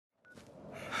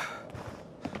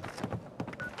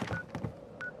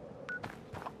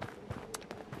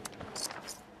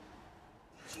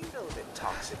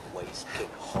waste can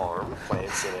harm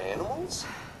plants and animals?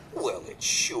 Well, it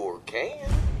sure can.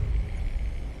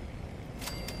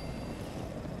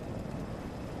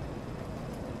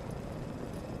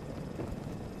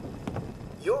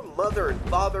 Your mother and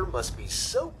father must be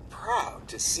so proud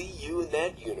to see you in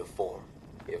that uniform.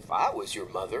 If I was your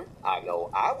mother, I know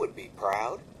I would be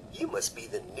proud. You must be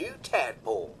the new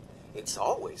tadpole. It's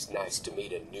always nice to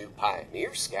meet a new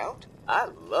Pioneer Scout. I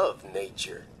love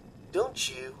nature, don't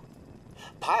you?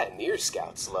 Pioneer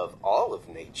Scouts love all of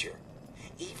nature,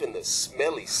 even the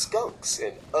smelly skunks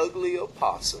and ugly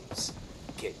opossums.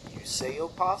 Can you say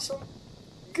opossum?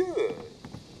 Good.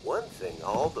 One thing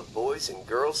all the boys and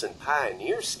girls in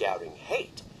Pioneer Scouting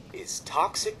hate is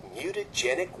toxic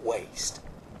mutagenic waste.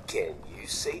 Can you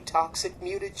say toxic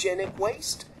mutagenic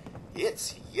waste?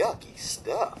 It's yucky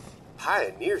stuff.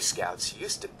 Pioneer Scouts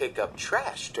used to pick up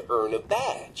trash to earn a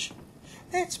badge.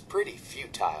 That's pretty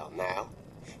futile now.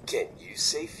 Can you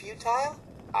say futile?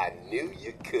 I knew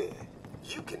you could.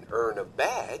 You can earn a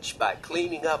badge by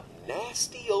cleaning up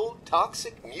nasty old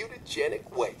toxic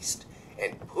mutagenic waste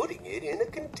and putting it in a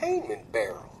containment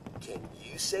barrel. Can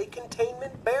you say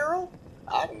containment barrel?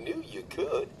 I knew you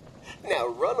could. Now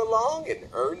run along and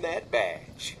earn that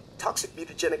badge. Toxic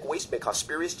mutagenic waste may cause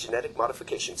spurious genetic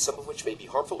modifications, some of which may be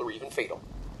harmful or even fatal.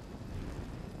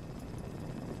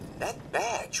 That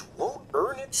badge won't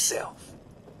earn itself.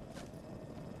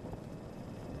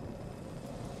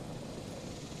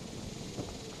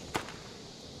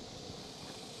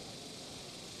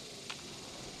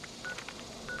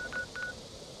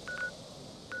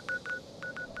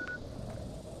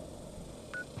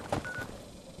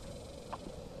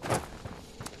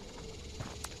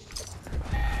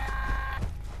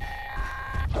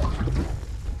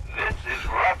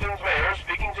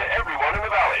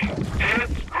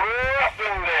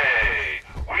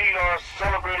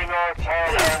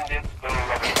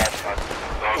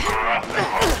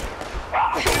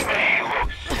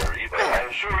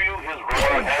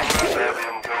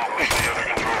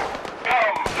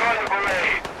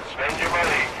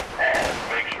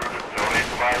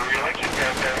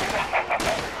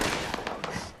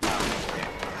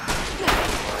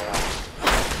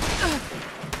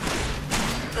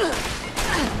 Ugh.